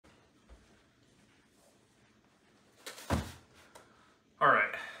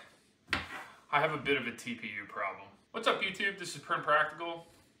have a bit of a TPU problem. What's up YouTube, this is Print Practical.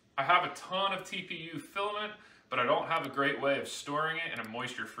 I have a ton of TPU filament, but I don't have a great way of storing it in a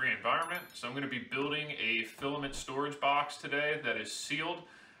moisture-free environment. So I'm going to be building a filament storage box today that is sealed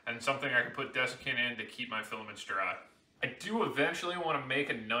and something I can put desiccant in to keep my filaments dry. I do eventually want to make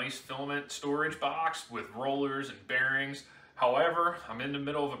a nice filament storage box with rollers and bearings. However, I'm in the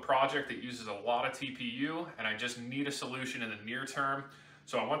middle of a project that uses a lot of TPU and I just need a solution in the near term.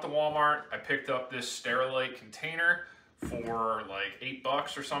 So I went to Walmart, I picked up this Sterilite container for like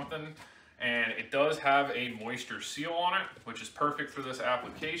 $8 or something, and it does have a moisture seal on it, which is perfect for this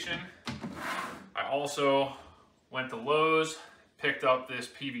application. I also went to Lowe's, picked up this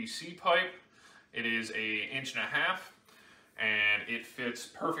PVC pipe. It is 1.5 inches, and it fits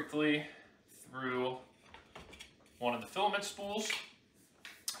perfectly through one of the filament spools.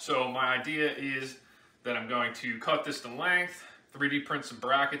 So my idea is that I'm going to cut this to length, 3D print some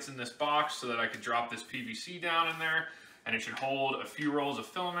brackets in this box so that I could drop this PVC down in there, and it should hold a few rolls of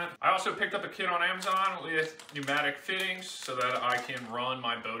filament. I also picked up a kit on Amazon with pneumatic fittings so that I can run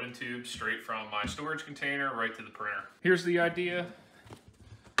my Bowden tube straight from my storage container right to the printer. Here's the idea.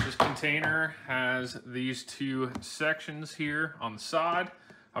 This container has these two sections here on the side.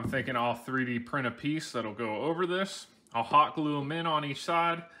 I'm thinking I'll 3D print a piece that'll go over this. I'll hot glue them in on each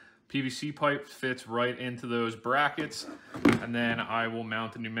side. PVC pipe fits right into those brackets, and then I will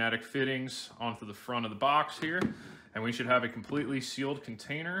mount the pneumatic fittings onto the front of the box here, and we should have a completely sealed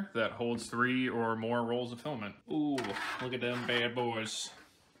container that holds 3 or more rolls of filament. Ooh, look at them bad boys.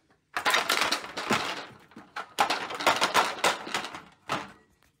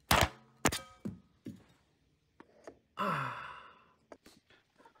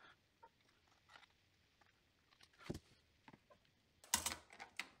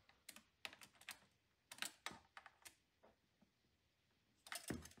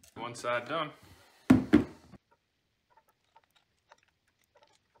 One side done.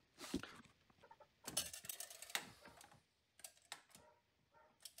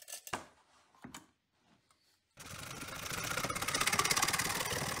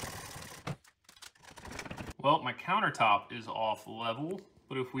 Well, my countertop is off level,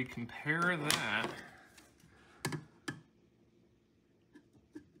 but if we compare that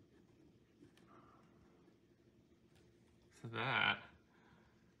to that,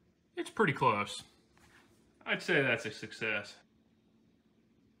 it's pretty close. I'd say that's a success.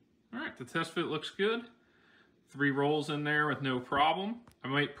 All right, the test fit looks good. 3 rolls in there with no problem. I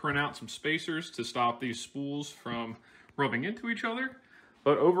might print out some spacers to stop these spools from rubbing into each other,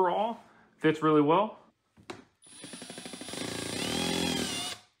 but overall, fits really well.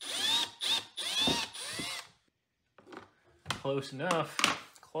 Close enough,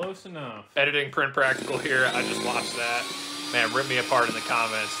 close enough. Editing Print Practical here, I just watched that. Man, rip me apart in the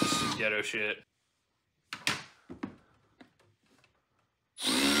comments. This is some ghetto shit.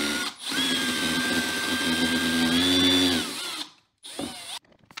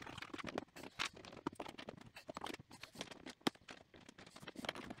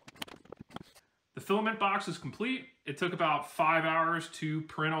 The filament box is complete. It took about 5 hours to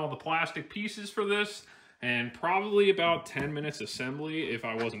print all the plastic pieces for this, and probably about 10 minutes assembly if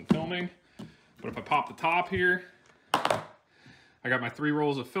I wasn't filming. But if I pop the top here, I got my 3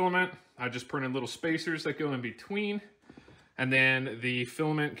 rolls of filament. I just printed little spacers that go in between. And then the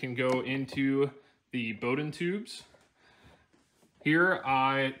filament can go into the Bowden tubes. Here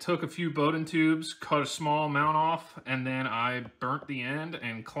I took a few Bowden tubes, cut a small amount off, and then I burnt the end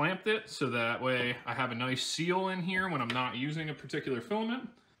and clamped it so that way I have a nice seal in here when I'm not using a particular filament.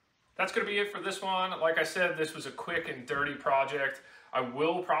 That's gonna be it for this one. Like I said, this was a quick and dirty project. I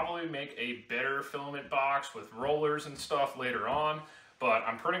will probably make a better filament box with rollers and stuff later on, but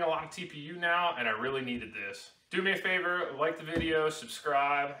I'm printing a lot of TPU now and I really needed this. Do me a favor, like the video,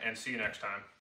 subscribe, and see you next time.